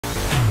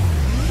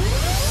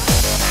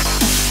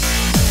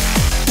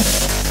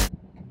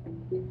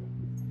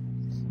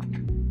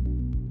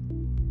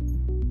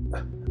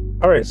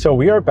All right, so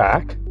we are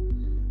back.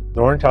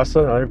 Nor and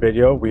Tesla, another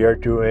video. We are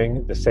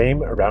doing the same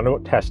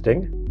roundabout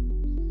testing.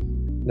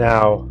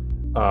 Now,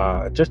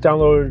 just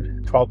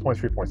downloaded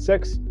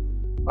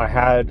 12.3.6. I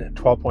had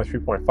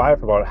 12.3.5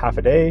 for about half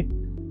a day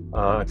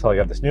until I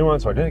got this new one.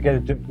 So I didn't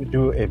get to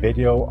do a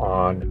video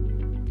on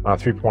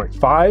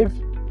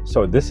 3.5.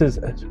 So this is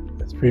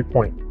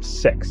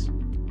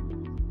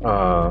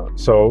 3.6.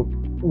 So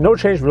no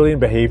change really in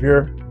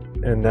behavior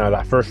in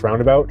that first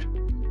roundabout.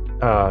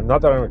 Not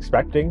that I'm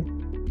expecting.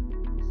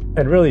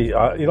 And really,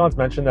 Elon's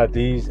mentioned that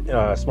these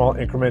small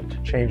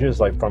increment changes,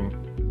 like from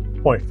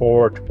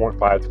 0.4 to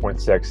 0.5 to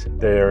 0.6,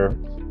 they're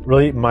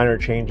really minor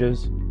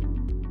changes.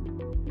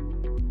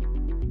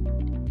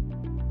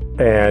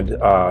 And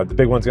the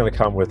big one's going to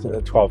come with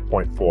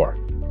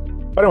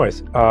 12.4. But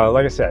anyways,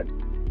 like I said,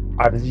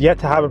 I've yet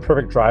to have a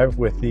perfect drive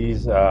with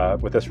these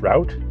with this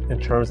route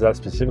in terms of that,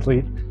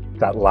 specifically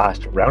that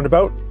last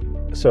roundabout.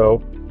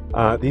 So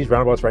these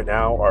roundabouts right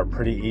now are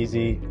pretty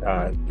easy.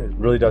 It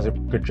really does a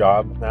good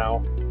job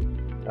now.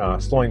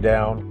 Slowing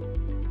down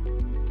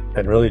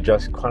and really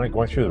just kind of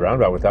going through the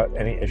roundabout without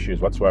any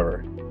issues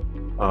whatsoever.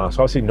 So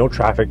obviously no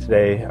traffic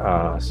today,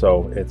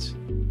 so it's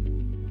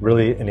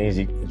really an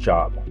easy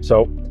job.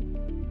 So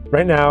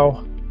right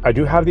now I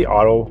do have the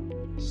auto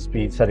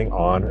speed setting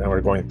on and we're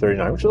going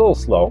 39, which is a little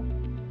slow.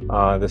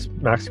 This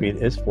max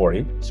speed is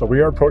 40. So we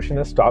are approaching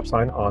the stop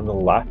sign on the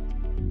left,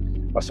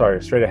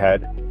 straight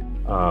ahead.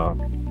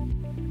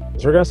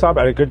 So we're going to stop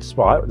at a good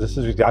spot. This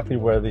is exactly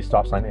where the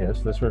stop sign is.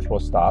 So this is where we're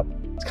supposed to stop.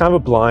 It's kind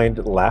of a blind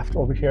left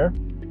over here.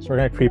 So we're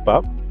going to creep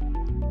up.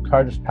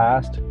 Car just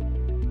passed.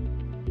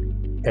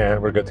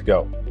 And we're good to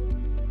go.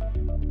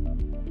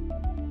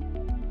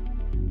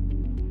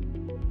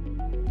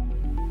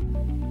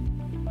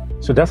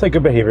 So definitely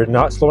good behavior.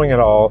 Not slowing at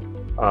all.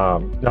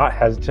 Not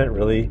hesitant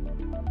really.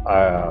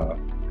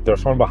 If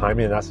there's someone behind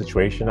me in that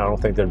situation, I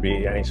don't think there'd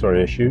be any sort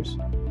of issues.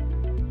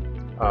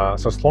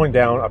 So slowing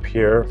down up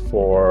here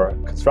for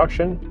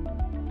construction.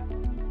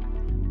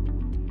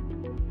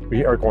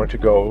 We are going to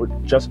go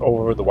just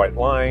over the white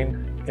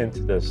line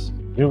into this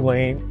new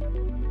lane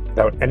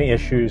without any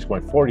issues,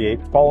 going 48,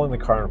 following the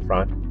car in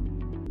front. I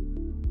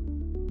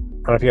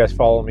don't know if you guys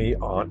follow me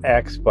on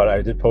X, but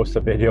I did post a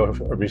video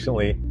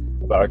recently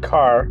about a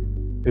car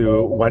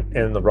who went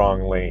in the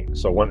wrong lane.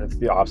 So went into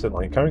the opposite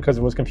lane coming because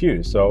it was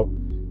confused. So,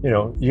 you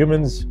know,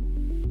 humans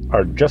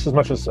are just as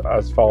much as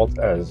fault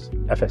as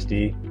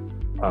FSD.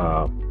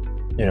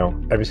 You know,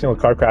 every single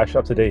car crash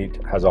up to date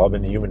has all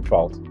been human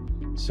fault.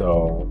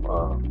 So,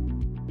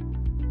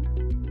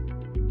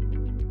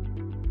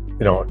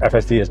 you know,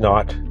 FSD is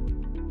not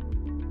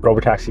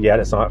robotaxi yet.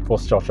 It's not full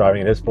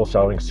self-driving. It is full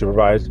self-driving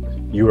supervised.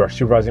 You are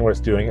supervising what it's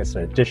doing. It's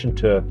in addition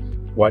to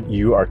what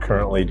you are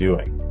currently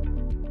doing.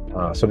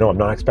 So no, I'm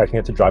not expecting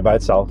it to drive by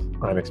itself.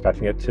 I'm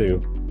expecting it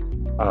to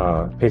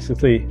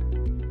basically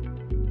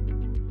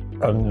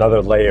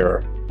another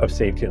layer of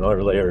safety,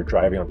 another layer of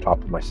driving on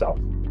top of myself.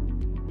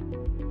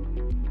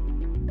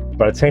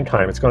 But at the same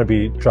time, it's going to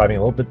be driving a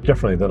little bit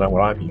differently than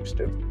what I'm used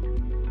to,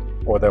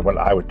 or than what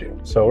I would do.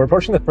 So we're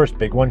approaching the first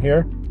big one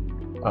here.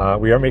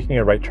 We are making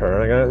a right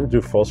turn. I'm going to do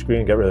full screen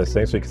and get rid of this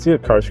thing. So you can see the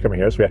cars coming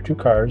here. So we have two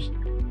cars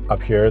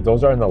up here.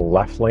 Those are in the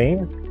left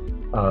lane.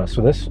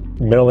 So this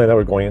middle lane that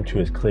we're going into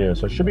is clear.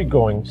 So it should be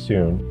going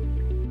soon.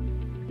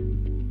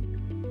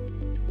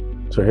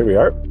 So here we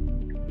are.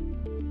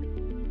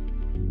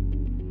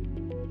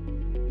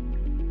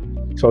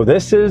 So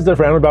this is the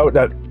roundabout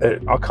that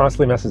it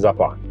constantly messes up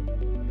on.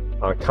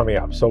 Coming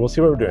up. So we'll see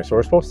what we're doing. So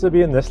we're supposed to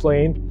be in this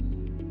lane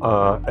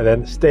and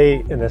then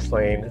stay in this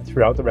lane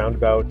throughout the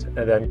roundabout,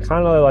 and then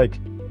kind of like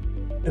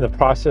in the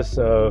process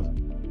of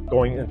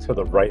going into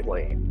the right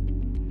lane.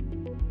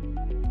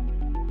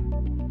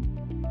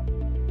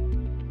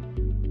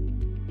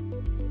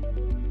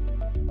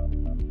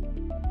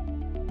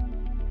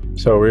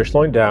 So we're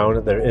slowing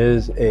down. There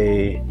is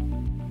a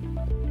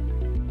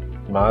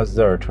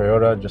Mazda or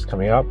Toyota just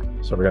coming up.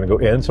 So we're going to go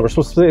in. So we're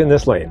supposed to stay in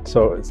this lane.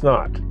 So it's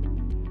not.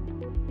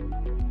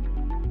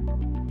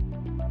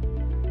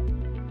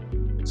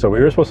 So we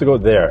were supposed to go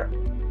there.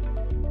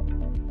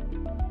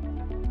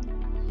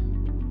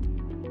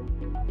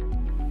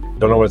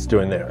 Don't know what it's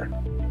doing there.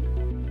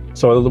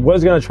 So I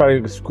was going to try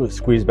to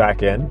squeeze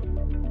back in.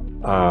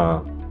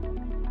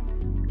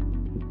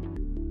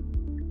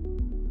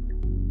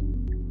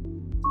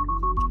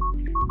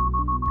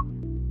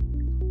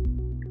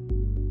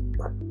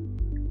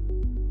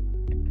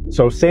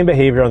 So same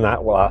behavior on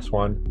that last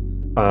one.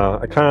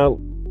 I kind of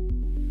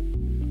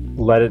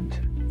let it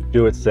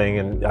do its thing,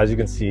 and as you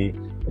can see,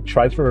 I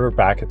tried to revert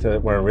back into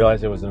when I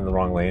realized it was in the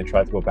wrong lane.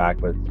 Tried to go back,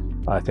 but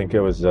I think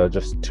it was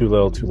just too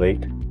little, too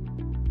late.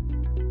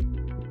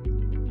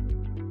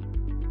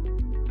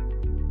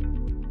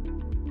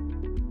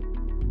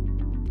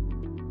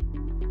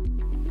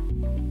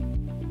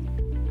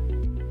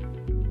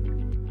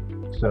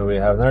 So we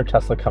have another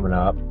Tesla coming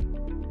up.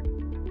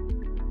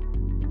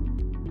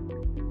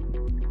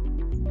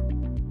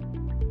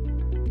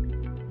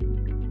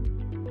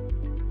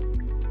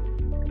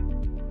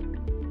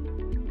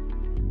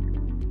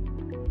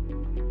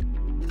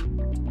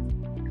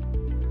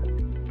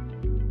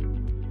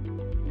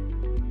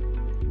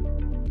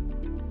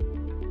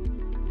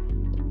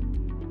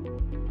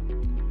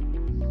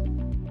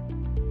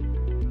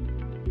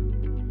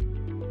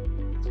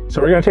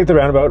 So we're going to take the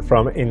roundabout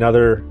from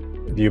another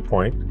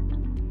viewpoint,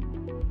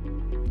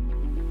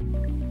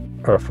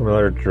 or from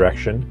another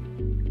direction.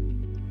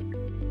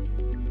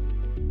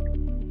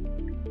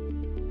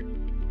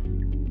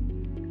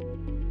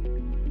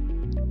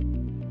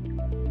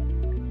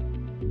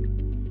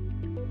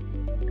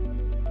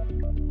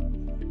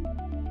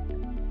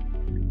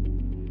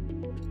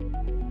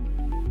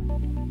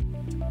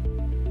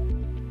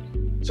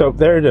 So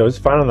there it is,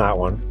 fine on that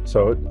one.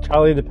 So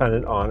entirely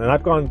dependent on, and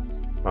I've gone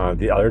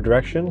the other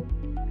direction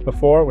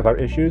before without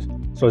issues.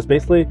 So it's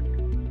basically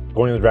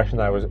going in the direction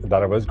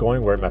that I was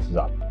going where it messes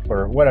up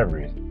for whatever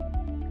reason.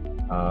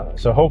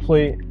 So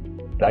hopefully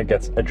that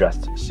gets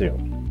addressed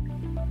soon.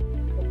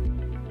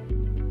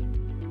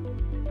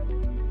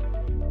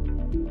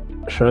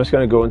 So I'm just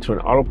going to go into an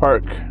auto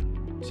park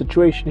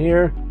situation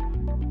here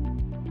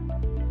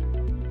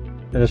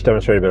and just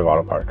demonstrate a bit of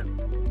auto park.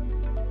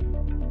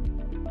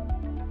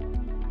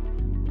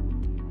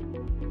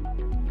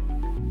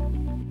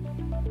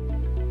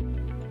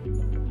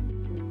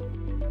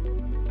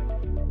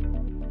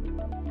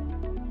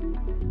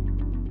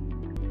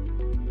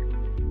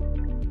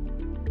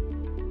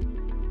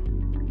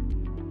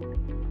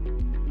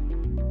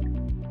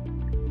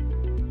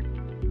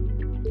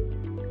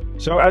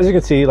 So as you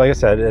can see, like I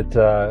said, it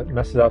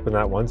messes up in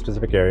that one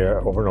specific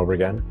area over and over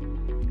again.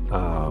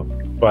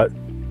 But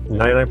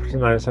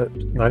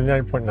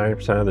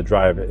 99.9% of the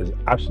drive is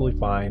absolutely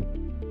fine.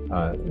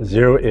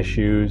 Zero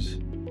issues,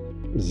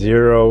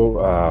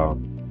 zero,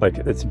 like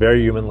it's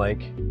very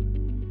human-like.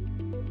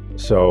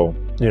 So,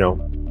 you know,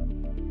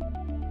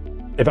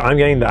 if I'm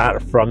getting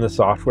that from the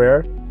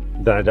software,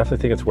 then I definitely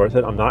think it's worth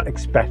it. I'm not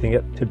expecting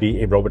it to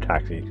be a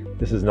robotaxi.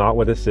 This is not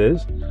what this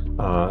is.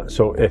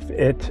 So if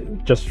it,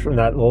 just from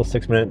that little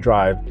 6-minute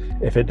drive,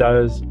 if it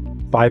does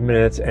 5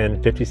 minutes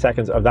and 50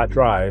 seconds of that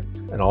drive,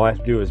 and all I have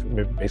to do is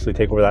basically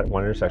take over that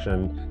one intersection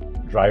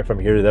and drive from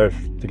here to there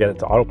to get it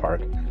to auto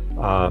park,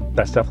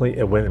 that's definitely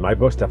a win in my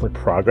books, definitely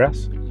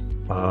progress.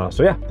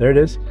 So yeah, there it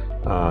is.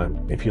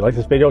 If you like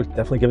this video,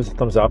 definitely give us a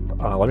thumbs up.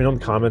 Let me know in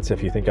the comments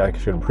if you think I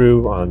should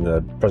improve on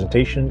the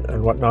presentation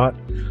and whatnot.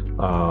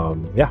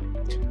 Yeah.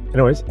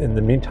 Anyways, in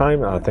the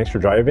meantime, thanks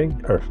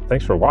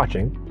for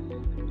watching.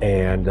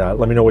 And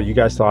let me know what you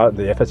guys thought.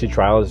 The FSD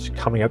trial is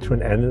coming up to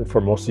an end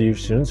for most of you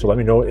soon. So let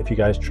me know if you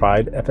guys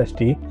tried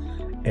FSD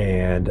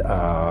and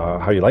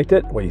how you liked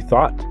it, what you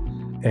thought.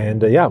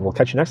 And yeah, we'll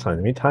catch you next time. In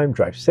the meantime,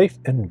 drive safe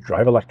and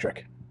drive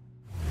electric.